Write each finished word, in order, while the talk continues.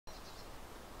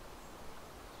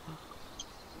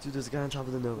Dude, there's a guy on top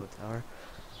of the Nova Tower.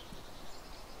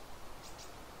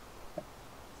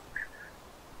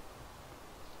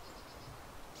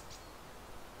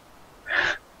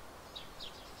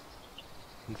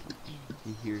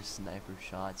 He hears sniper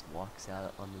shots, walks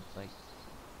out on the like.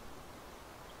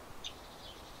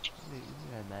 Maybe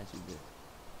I imagined it.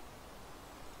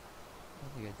 I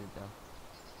don't think I did though.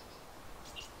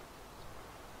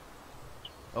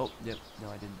 Oh, yep. No,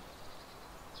 I didn't.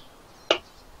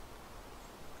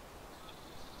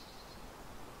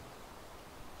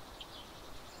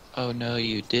 Oh no,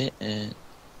 you didn't.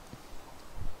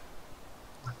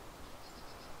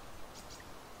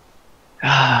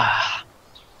 Ah.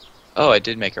 Oh, I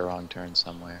did make a wrong turn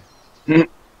somewhere.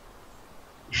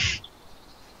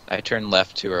 I turned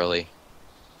left too early.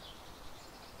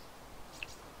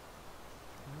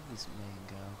 Where did this man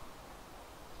go?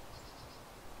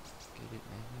 Get it,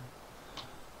 maybe?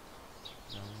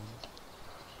 No one.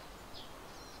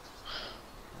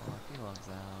 Oh, he logs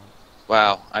out.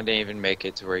 Wow, I didn't even make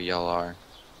it to where y'all are.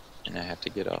 And I have to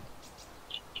get up.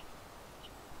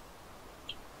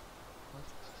 What?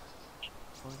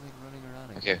 I was like running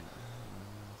around Okay. again.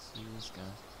 Let's see this guy.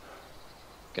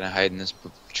 Gonna hide in this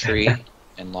tree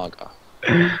and log off.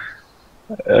 I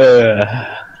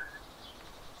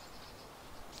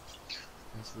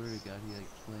swear to God, he like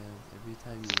plans. Every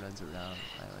time he runs around,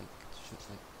 I like should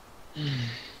like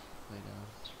play down.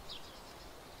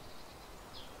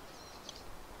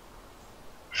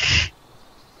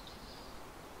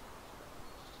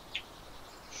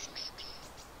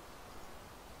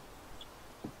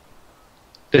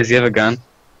 Does he have a gun?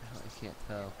 I can't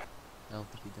tell. I don't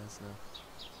think he does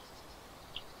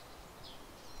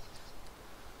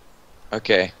though.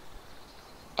 Okay.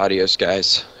 Adios,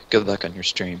 guys. Good luck on your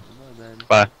stream. Come on, man.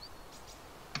 Bye.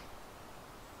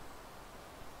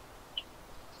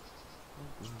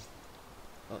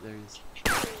 Oh, there he is.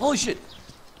 Holy shit!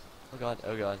 Oh god,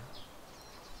 oh god.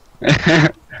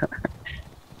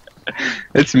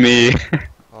 It's me.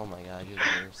 Oh my god, you're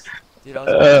the worst. Dude, I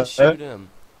was about to shoot him.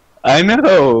 I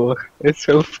know. It's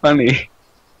so funny.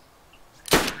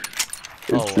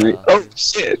 It's me. wow. Oh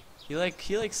shit. He like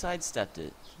sidestepped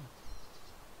it.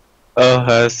 Oh,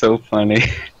 that's so funny.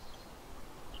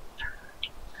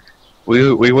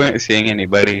 We weren't seeing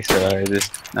anybody, so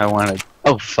I wanted.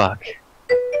 Oh fuck.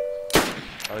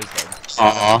 Oh, he's dead.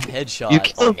 Aw. Headshot. You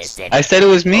killed. I said it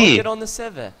was Oh, me. get on the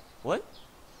server. What?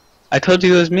 I told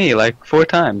you it was me like 4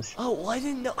 times. Oh, well, I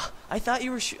didn't know. I thought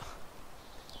you were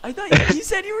I thought you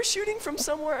said you were shooting from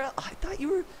somewhere else. I thought you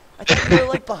were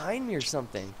like behind me or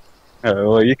something. Oh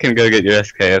well, you can go get your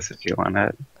SKS if you want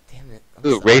it. Damn it. I'm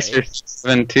Ooh, sorry.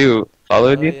 Racer72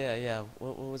 followed Oh you. yeah, yeah.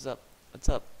 What was up? What's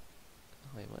up?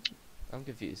 Wait, what? I'm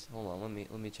confused. Hold on. Let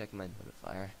me check my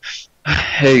notifier.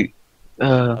 Hey.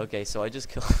 Okay, so I just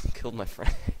killed my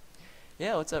friend.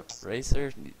 Yeah, what's up,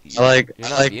 Racer? I like You're I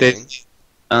not like viewing. this.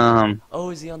 Oh,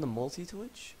 is he on the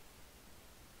multi-twitch?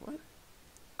 What?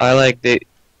 I like Dayz.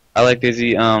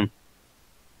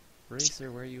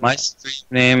 Racer, where are you My at? stream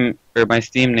name or my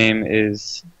Steam name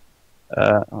is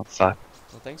oh fuck.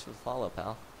 Well, thanks for the follow,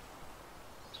 pal.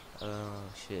 Oh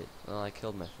shit. Well, I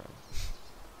killed my friend.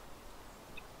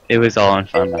 It was all in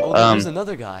fun. Oh, there's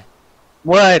another guy.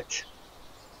 What?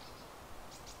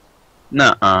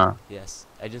 Nuh-uh. Yes,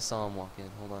 I just saw him walk in.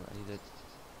 Hold on, I need to.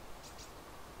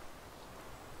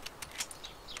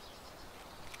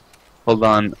 Hold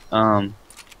on.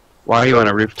 Why are you on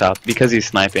a rooftop? Because he's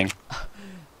sniping.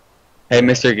 Hey,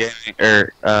 Mr. Gaming,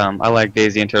 I like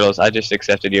Daisy and Turtles. I just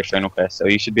accepted your friend request, so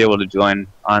you should be able to join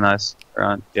on us, or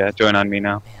on, yeah, join on me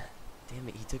now. Man, damn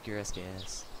it, he took your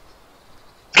SKS.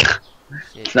 Shit.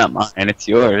 It's not mine, it's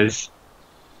yours.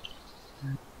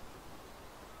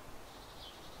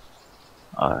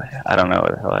 I don't know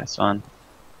what the hell I saw.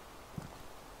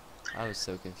 I was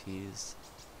so confused.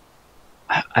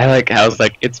 I was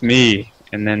like, it's me,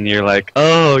 and then you're like,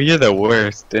 oh, you're the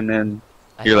worst, and then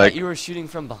I you're thought like, you were shooting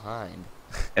from behind.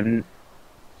 and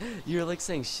You were like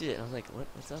saying shit. I was like,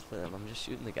 what's up with him? I'm just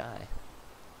shooting the guy.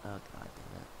 Oh god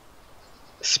damn it.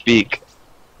 speak.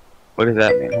 What does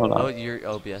that mean? Hold Oh, on. your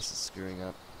OBS is screwing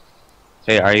up.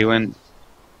 Hey, are you in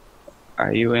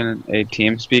a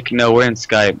team speak? No, we're in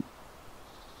Skype.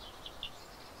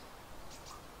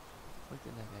 Look at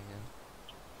that guy again.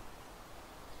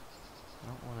 I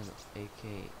don't want an AK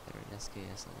or an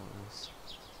SKS on loose.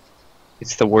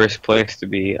 It's the worst place to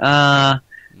be. No.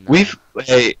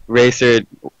 Hey, Racer,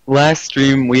 last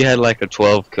stream we had like a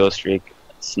 12 kill streak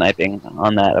sniping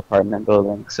on that apartment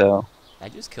building, so. I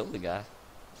just killed the guy.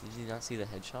 Did you not see the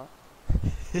headshot?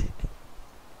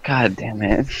 God damn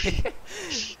it.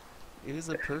 It was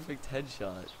a perfect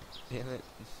headshot. Damn it.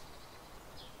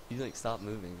 You like stopped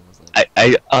moving. I was like,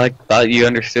 I like thought you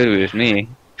understood it was me.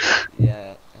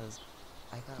 yeah. I was.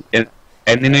 I got.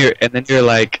 And then you're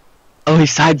like, oh, he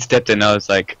sidestepped, and I was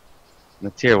like,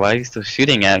 Mateer, why are you still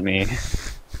shooting at me?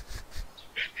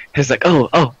 He's like, oh,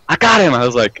 I got him. I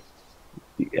was like,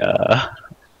 yeah,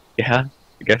 I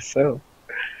guess so.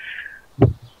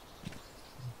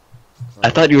 I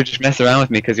thought you would just mess around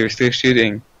with me because you were still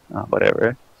shooting. Oh,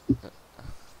 whatever.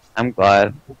 I'm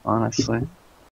glad, honestly.